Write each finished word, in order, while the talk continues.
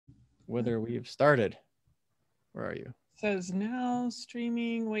whether we've started. Where are you? Says now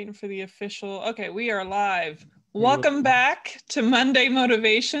streaming, waiting for the official. Okay, we are live. Welcome back to Monday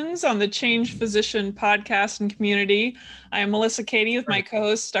Motivations on the Change Physician podcast and community. I am Melissa Cady with my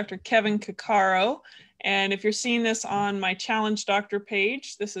co-host, Dr. Kevin Cuccaro. And if you're seeing this on my Challenge Doctor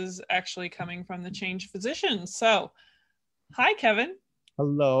page, this is actually coming from the Change Physician. So, hi, Kevin.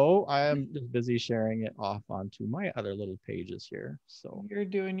 Hello. I am just busy sharing it off onto my other little pages here. So you're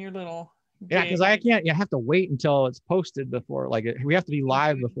doing your little yeah, because I can't. You have to wait until it's posted before. Like we have to be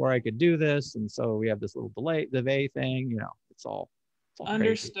live before I could do this, and so we have this little delay thing. You know, it's all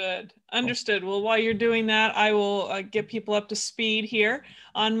understood. Crazy. Understood. Well, while you're doing that, I will get people up to speed here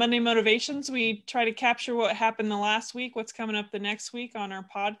on Monday Motivations. We try to capture what happened the last week, what's coming up the next week on our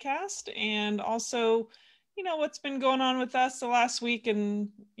podcast, and also, you know, what's been going on with us the last week, and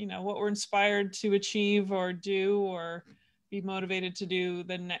you know what we're inspired to achieve or do or be motivated to do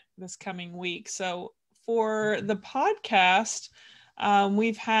this coming week. So for the podcast,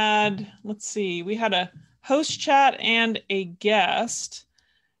 we've had, we had a host chat and a guest.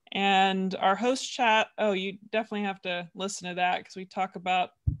 And our host chat, you definitely have to listen to that because we talk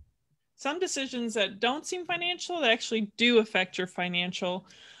about some decisions that don't seem financial that actually do affect your financial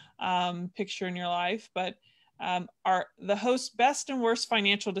picture in your life. But the host's best and worst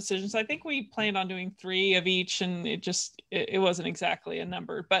financial decisions. I think we planned on doing 3 of each, and it wasn't exactly a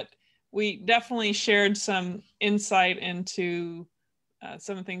number, but we definitely shared some insight into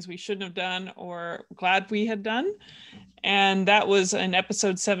some of the things we shouldn't have done or glad we had done. And that was in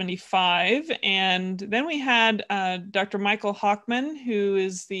episode 75. And then we had Dr. Michael Hochman, who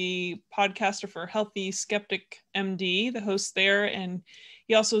is the podcaster for Healthy Skeptic MD, the host there. And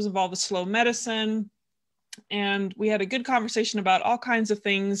he also is involved with slow medicine. And we had a good conversation about all kinds of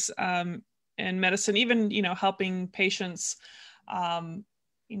things in medicine, even, you know, helping patients,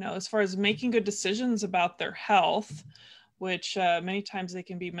 you know, as far as making good decisions about their health, which many times they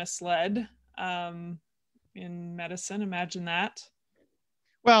can be misled in medicine. Imagine that.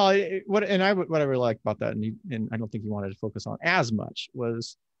 Well, what I really liked about that, and I don't think you wanted to focus on as much,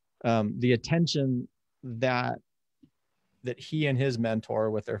 was the attention that he and his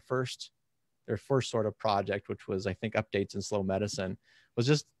mentor with their first sort of project, which was, I think, updates in slow medicine, was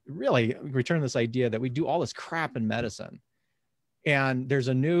just really return this idea that we do all this crap in medicine. And there's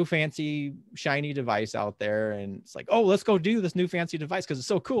a new fancy shiny device out there. And it's like, oh, let's go do this new fancy device because it's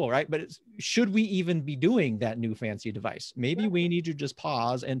so cool, right? But should we even be doing that new fancy device? Maybe we need to just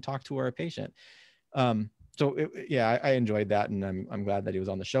pause and talk to our patient. I enjoyed that. And I'm glad that he was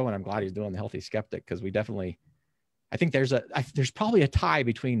on the show, and I'm glad he's doing the Healthy Skeptic, because we definitely, I think there's probably a tie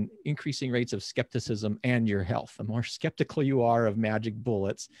between increasing rates of skepticism and your health. The more skeptical you are of magic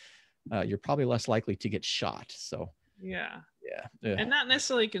bullets, you're probably less likely to get shot. So yeah. Yeah. And not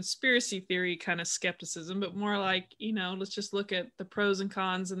necessarily conspiracy theory kind of skepticism, but more like, you know, let's just look at the pros and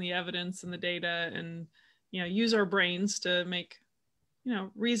cons and the evidence and the data, and, you know, use our brains to make, you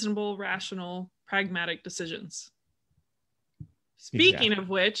know, reasonable, rational, pragmatic decisions. Speaking of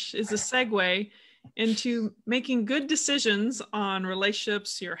which is a segue into making good decisions on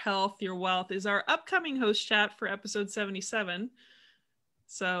relationships, your health, your wealth, is our upcoming host chat for episode 77.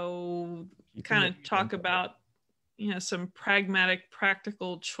 So kind of talk about, you know, some pragmatic,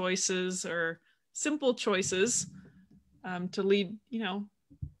 practical choices or simple choices to lead, you know,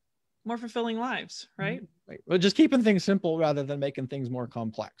 more fulfilling lives, right? Right. Well, just keeping things simple rather than making things more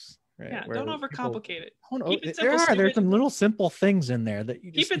complex. Right? Yeah, don't overcomplicate it. Keep it simple, there's some little simple things in there that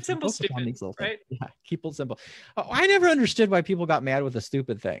you just keep it simple, stupid, right? Yeah, keep it simple. Oh, I never understood why people got mad with the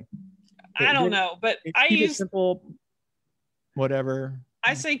stupid thing. I don't know, but I use simple, whatever.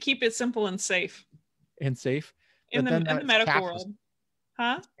 I say keep it simple and safe. And safe. In the medical world.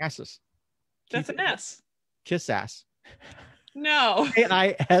 Huh? Asses. That's an S. Kiss ass. No.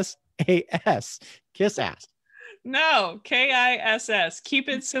 KISAS. Kiss ass. No. KISS. Keep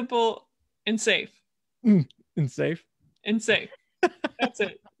it simple and safe. And safe? And safe. That's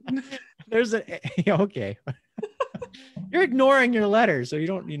it. There's okay. You're ignoring your letters, so you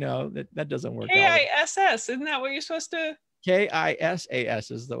don't, you know, that doesn't work. KISS. Isn't that what you're supposed to?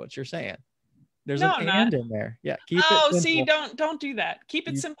 KISAS is what you're saying. There's an and in there. Yeah. Keep it simple. See, don't do that. Keep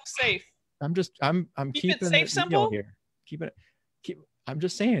it simple, safe. I'm keeping it safe, simple here. I'm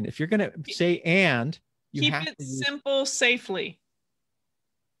just saying, if you're gonna say and, you keep have it to use, simple safely.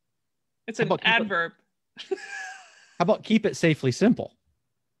 It's an adverb. How about keep it safely simple?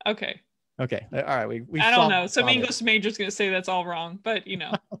 Okay. All right. We I don't know. Some English major's gonna say that's all wrong, but you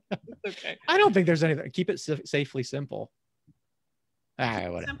know, it's okay. I don't think there's anything. Keep it safely simple.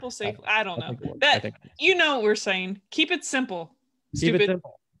 Simple, safe. I don't know. You know what we're saying. Keep it simple. Keep it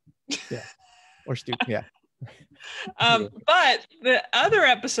simple. Yeah. Or stupid. Yeah. But the other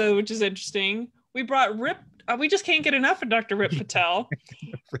episode, which is interesting, we brought Rip. We just can't get enough of Dr. Rip Patel,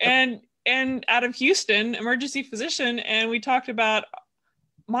 and out of Houston, emergency physician, and we talked about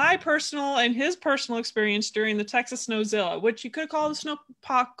my personal and his personal experience during the Texas Snowzilla, which you could call the snow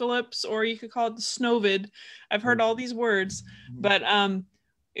apocalypse or you could call it the snowvid. I've heard all these words, but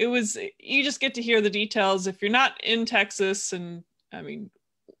it was, you just get to hear the details if you're not in Texas. And I mean,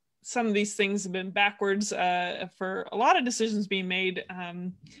 some of these things have been backwards for a lot of decisions being made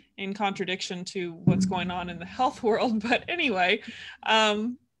in contradiction to what's going on in the health world. But anyway,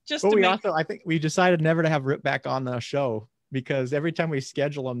 just but I think we decided never to have Rip back on the show, because every time we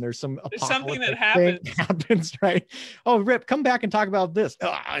schedule them, there's something that happens, right? Oh, Rip, come back and talk about this.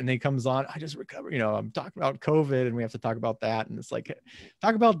 And he comes on. I just recovered. I'm talking about COVID, and we have to talk about that. And it's like,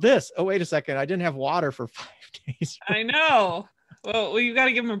 talk about this. Oh, wait a second. I didn't have water for 5 days. I know. Well, you got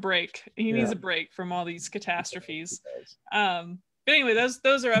to give him a break. He needs a break from all these catastrophes. But anyway,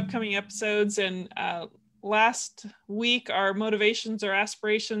 those are upcoming episodes. And last week, our motivations, our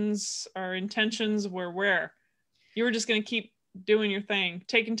aspirations, our intentions were where? You were just going to keep doing your thing,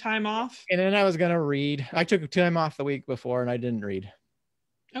 taking time off. And then I was going to read. I took time off the week before and I didn't read.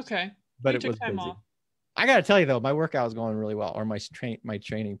 Okay. But it was time busy. Off. I got to tell you though, my workout was going really well, or my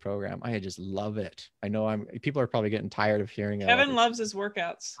training program. I just love it. I know people are probably getting tired of hearing it. Kevin loves his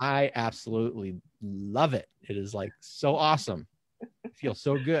workouts. I absolutely love it. It is like so awesome. I feel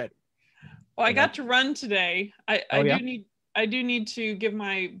so good. Well, I got to run today. I do need to give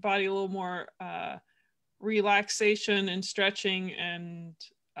my body a little more relaxation and stretching and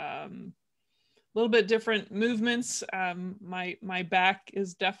a little bit different movements. My back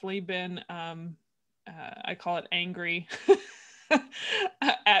has definitely been I call it angry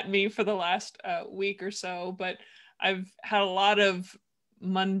at me for the last week or so, but I've had a lot of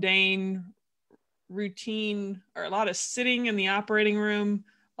mundane routine, or a lot of sitting in the operating room,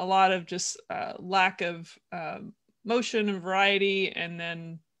 a lot of just lack of motion and variety, and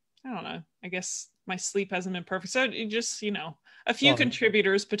then I don't know, I guess my sleep hasn't been perfect. So it just, a few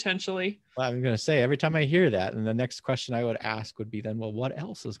contributors potentially. Well, I'm going to say, every time I hear that, and the next question I would ask would be then, well, what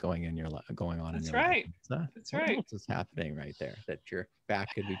else is going on in your life? That's right. That's right. What else is happening right there that your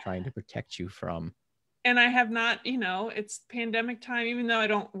back could be trying to protect you from? And I have not, it's pandemic time, even though I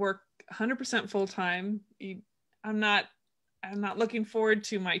don't work 100% full time. I'm not looking forward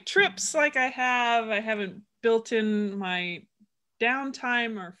to my trips like I haven't built in my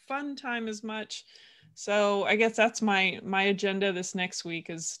downtime or fun time as much. So I guess that's my agenda this next week,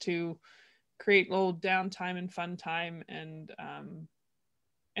 is to create a little downtime and fun time, and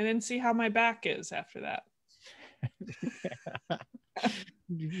then see how my back is after that.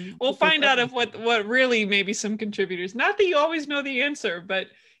 We'll find out if what really maybe some contributors. Not that you always know the answer, but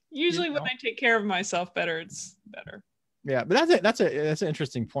usually when I take care of myself better, it's better. Yeah, but that's an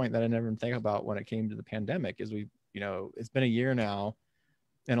interesting point that I never think about when it came to the pandemic. Is it's been a year now,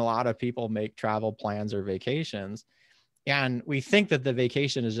 and a lot of people make travel plans or vacations, and we think that the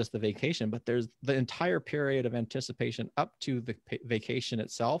vacation is just the vacation, but there's the entire period of anticipation up to the vacation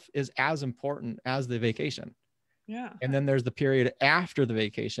itself is as important as the vacation. Yeah. And then there's the period after the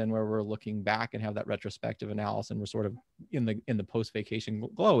vacation where we're looking back and have that retrospective analysis, and we're sort of in the post-vacation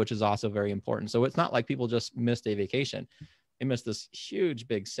glow, which is also very important. So it's not like people just missed a vacation. They missed this huge,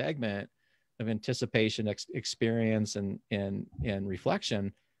 big segment of anticipation, experience, and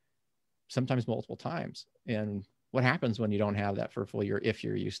reflection, sometimes multiple times. And what happens when you don't have that for a full year, if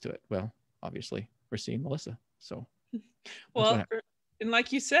you're used to it? Well, obviously we're seeing Melissa. So, well, and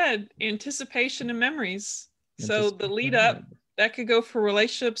like you said, anticipation and memories. So the lead up, that could go for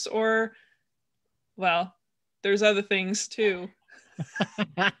relationships, or, well, there's other things too.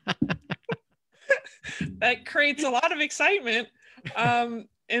 That creates a lot of excitement. And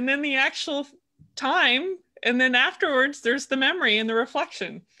then the actual time, and then afterwards there's the memory and the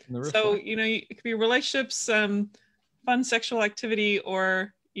reflection. So, it could be relationships, fun sexual activity,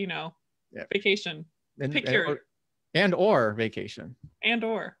 or, vacation. Pick your... or vacation.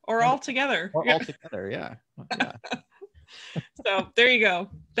 Or all together. Or all together, yeah. So there you go.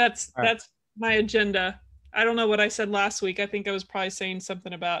 That's my agenda. I don't know what I said last week. I think I was probably saying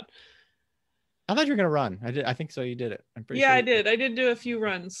something about... I thought you were going to run. I think so. You did it. I'm pretty sure. Yeah, I did. I did do a few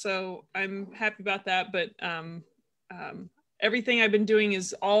runs, so I'm happy about that. But everything I've been doing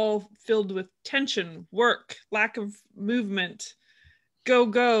is all filled with tension, work, lack of movement,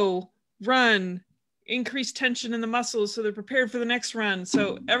 go, run, increase tension in the muscles so they're prepared for the next run.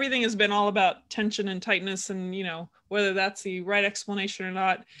 So everything has been all about tension and tightness, and whether that's the right explanation or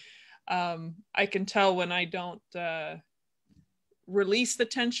not, I can tell when I don't release the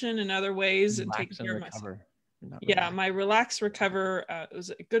tension in other ways and taking Relax and care of myself. recover. Not Yeah, relax. my relax, recover. It was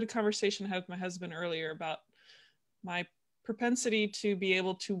a good conversation I had with my husband earlier about my propensity to be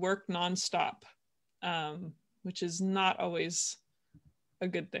able to work nonstop, which is not always a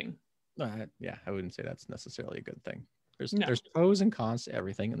good thing. Yeah, I wouldn't say that's necessarily a good thing. No. There's pros and cons to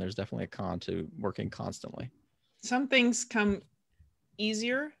everything, and there's definitely a con to working constantly. Some things come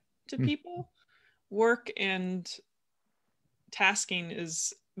easier to people. Work and tasking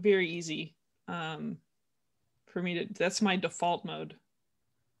is very easy for me to. That's my default mode.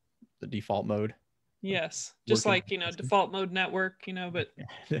 The default mode. Yes, just Working like default mode network, but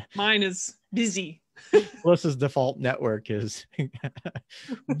mine is busy. Melissa's default network is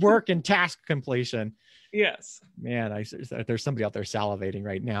work and task completion. Yes. Man, there's somebody out there salivating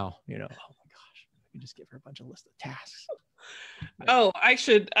right now. Oh my gosh, I can just give her a bunch of list of tasks. Oh, I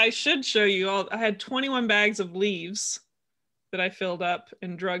should show you all. I had 21 bags of leaves that I filled up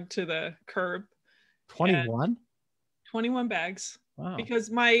and drugged to the curb. 21? 21 bags. Wow. Because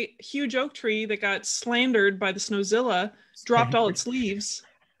my huge oak tree that got slandered by the snowzilla dropped all its leaves.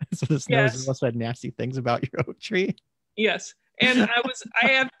 So the snowzilla said nasty things about your oak tree? Yes. And I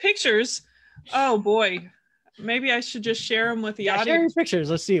have pictures. Oh boy. Maybe I should just share them with the audience. Share your pictures.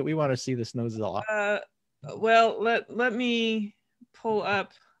 Let's see it. We want to see the snowzilla. Well, let me pull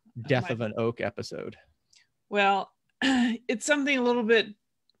up Death of an Oak episode. Well, it's something a little bit,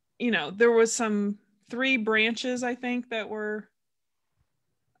 there was some 3 branches, I think, that were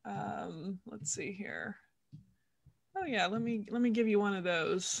let's see here. Oh yeah, let me give you one of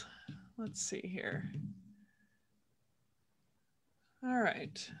those. Let's see here. All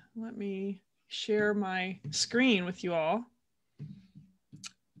right, let me share my screen with you all.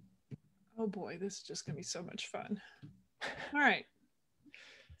 Oh boy, this is just gonna be so much fun. All right,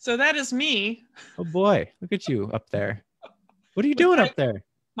 so that is me. Oh boy, look at you up there. What are you doing up there?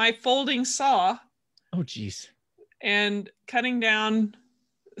 My folding saw. Oh geez. And cutting down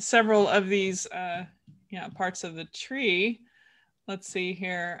several of these parts of the tree. Let's see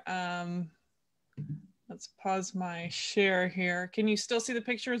here. Let's pause my share here. Can you still see the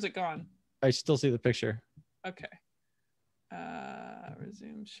picture? Is it gone? I still see the picture. Okay.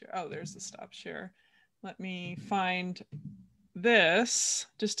 Resume share. Oh, there's the stop share. Let me find this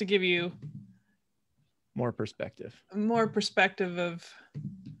just to give you more perspective. More perspective of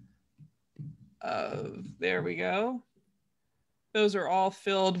there we go. Those are all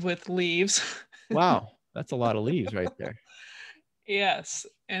filled with leaves. Wow, that's a lot of leaves right there. Yes.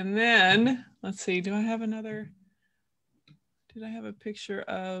 And then let's see, did I have a picture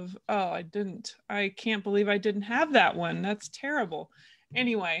of, oh, I didn't. I can't believe I didn't have that one. That's terrible.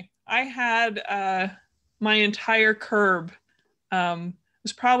 Anyway, I had my entire curb. It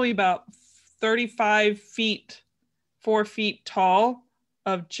was probably about 35 feet, 4 feet tall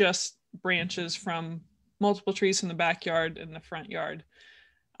of just branches from multiple trees in the backyard and the front yard.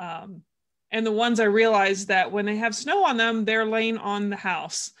 And the ones I realized that when they have snow on them, they're laying on the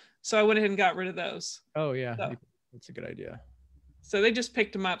house. So I went ahead and got rid of those. Oh yeah, that's a good idea. So they just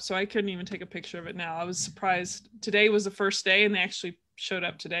picked them up. So I couldn't even take a picture of it now. I was surprised. Today was the first day and they actually showed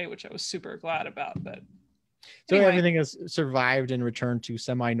up today, which I was super glad about. But so anyway, everything has survived and returned to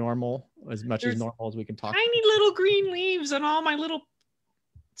semi-normal, as much as normal as we can talk. Tiny little green leaves on all my little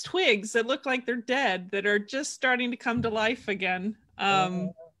twigs that look like they're dead that are just starting to come to life again.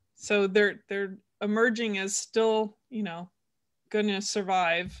 So they're emerging as still, gonna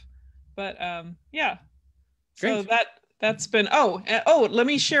survive. But yeah. Great. So that's been let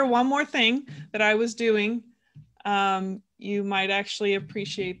me share one more thing that I was doing. You might actually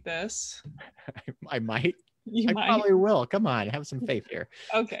appreciate this. I might. I probably will. Come on, have some faith here.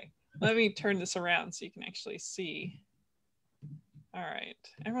 Okay. Let me turn this around so you can actually see. All right.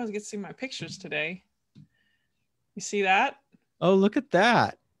 Everyone's getting to see my pictures today. You see that? Oh, look at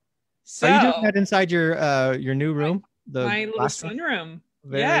that. So, are you doing that inside your new room? My little sunroom.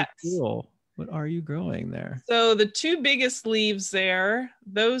 Very cool. What are you growing there? So the 2 biggest leaves there,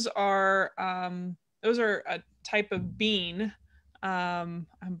 those are a type of bean. I'm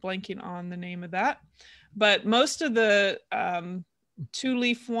blanking on the name of that. But most of the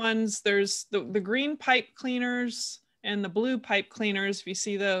 2-leaf ones, there's the green pipe cleaners and the blue pipe cleaners. If you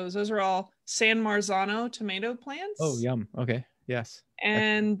see those are all San Marzano tomato plants. Oh, yum. Okay. Yes.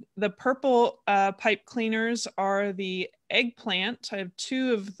 And the purple pipe cleaners are the eggplant. I have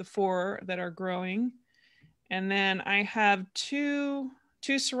 2 of the 4 that are growing. And then I have two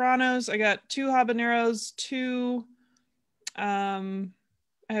serranos. I got 2 habaneros,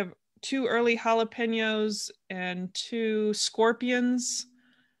 I have 2 early jalapenos and 2 scorpions.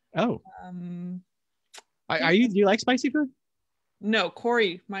 Oh. Do you like spicy food? No,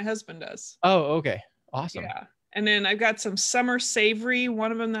 Corey, my husband does. Oh, okay. Awesome. Yeah. And then I've got some summer savory,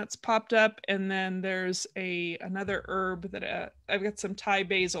 one of them that's popped up. And then there's another herb that I've got some Thai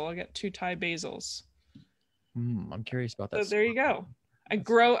basil. I got 2 Thai basils. I'm curious about that. So there you go.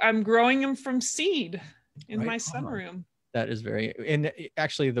 I'm growing them from seed in my sunroom. That is and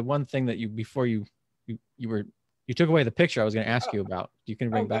actually the one thing that before you took away the picture I was going to ask you about. You can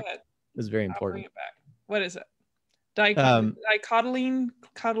bring back. This is very important. I'll bring it back. What is it?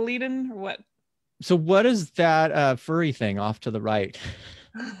 Dicotyledon or what? So what is that furry thing off to the right?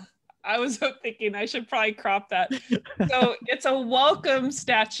 I was thinking I should probably crop that. So it's a welcome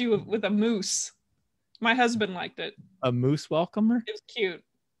statue with a moose. My husband liked it. A moose welcomer? It's cute.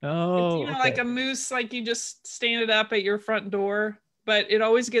 Oh, it's, like a moose, like you just stand it up at your front door, but it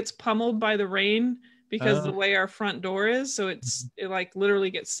always gets pummeled by the rain because the way our front door is. So it like literally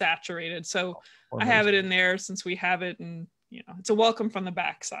gets saturated. So I have it in there since we have it, and it's a welcome from the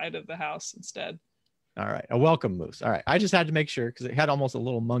back side of the house instead. All right, a welcome moose. All right, I just had to make sure because it had almost a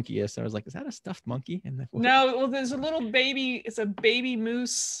little monkey-ish. I was like, is that a stuffed monkey? And no, well, there's a little baby. It's a baby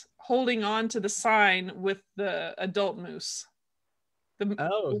moose holding on to the sign with the adult moose. The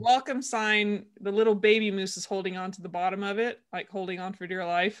welcome sign, the little baby moose is holding on to the bottom of it, like holding on for dear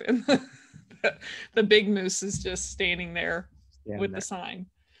life, and the big moose is just standing there with the sign.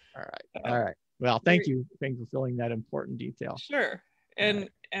 All right. Well, thank you for filling that important detail. Sure, and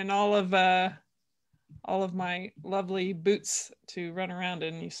all of my lovely boots to run around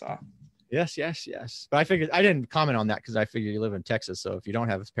in, you saw. Yes. But I figured I didn't comment on that because I figured you live in Texas. So if you don't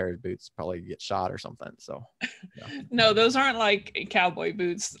have a pair of boots, probably get shot or something. So no, those aren't like cowboy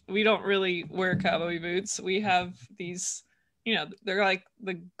boots. We don't really wear cowboy boots. We have these, they're like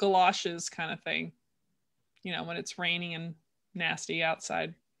the galoshes kind of thing, when it's raining and nasty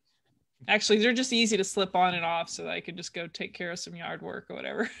outside. Actually, they're just easy to slip on and off so that I could just go take care of some yard work or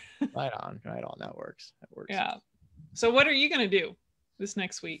whatever. Right on. That works. Yeah. So what are you going to do this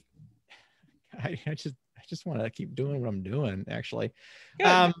next week? I just want to keep doing what I'm doing, actually.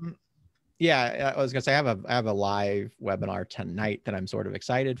 Good. Yeah, I was gonna say I have a live webinar tonight that I'm sort of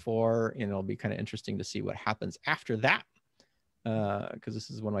excited for, and it'll be kind of interesting to see what happens after that. Because this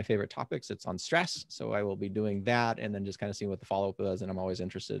is one of my favorite topics. It's on stress, so I will be doing that, and then just kind of seeing what the follow-up is. And I'm always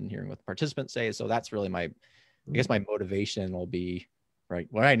interested in hearing what the participants say. So that's really I guess my motivation will be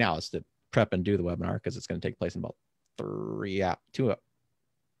right now is to prep and do the webinar because it's going to take place in about 2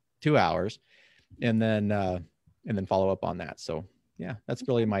 hours. And then follow up on that. So yeah, that's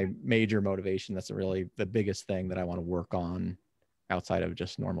really my major motivation. That's really the biggest thing that I want to work on outside of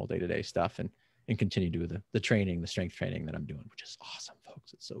just normal day-to-day stuff, and continue to do the training, the strength training that I'm doing, which is awesome,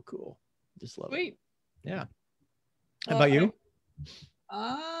 folks. It's so cool. Just love it. Yeah. How about you?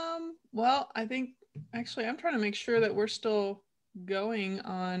 Well, I think actually I'm trying to make sure that we're still going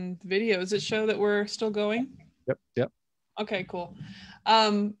on video. Does it show that we're still going? Yep. Okay, cool.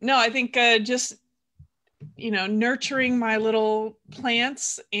 No, I think just nurturing my little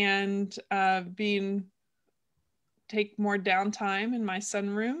plants and take more downtime in my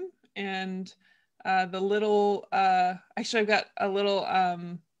sunroom, and the little actually I've got a little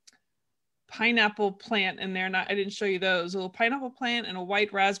pineapple plant in there, and I didn't show you those. A little pineapple plant and a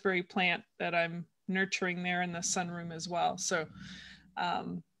white raspberry plant that I'm nurturing there in the sunroom as well. So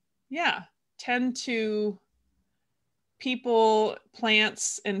tend to people,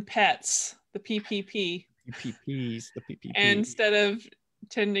 plants, and pets, the PPP. PPPs, the PPP. Instead of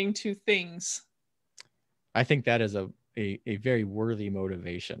tending to things. I think that is a very worthy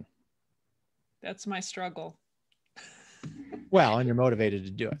motivation. That's my struggle. Well, and you're motivated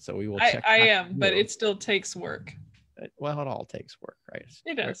to do it, so we will check. I am, but it still takes work. Well, it all takes work, right?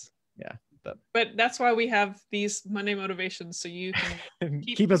 It does. Yeah. But that's why we have these Monday motivations, so you can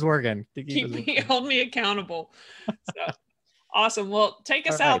keep us working. Hold me accountable. So awesome. Well, take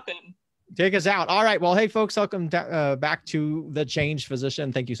us out then. Take us out. All right. Well, hey, folks, welcome back to The Changed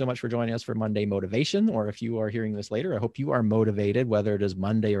Physician. Thank you so much for joining us for Monday Motivation. Or if you are hearing this later, I hope you are motivated, whether it is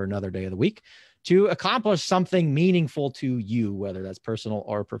Monday or another day of the week, to accomplish something meaningful to you, whether that's personal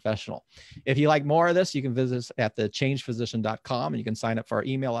or professional. If you like more of this, you can visit us at thechangedphysician.com, and you can sign up for our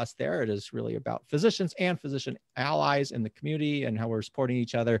email list there. It is really about physicians and physician allies in the community and how we're supporting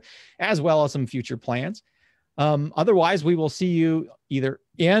each other, as well as some future plans. Otherwise, we will see you either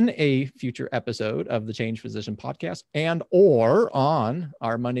in a future episode of the Changed Physician podcast or on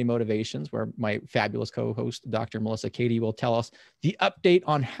our Monday Motivations, where my fabulous co-host, Dr. Melissa Cady, will tell us the update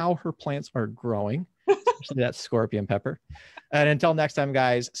on how her plants are growing, especially that scorpion pepper. And until next time,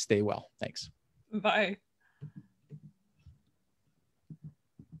 guys, stay well. Thanks. Bye.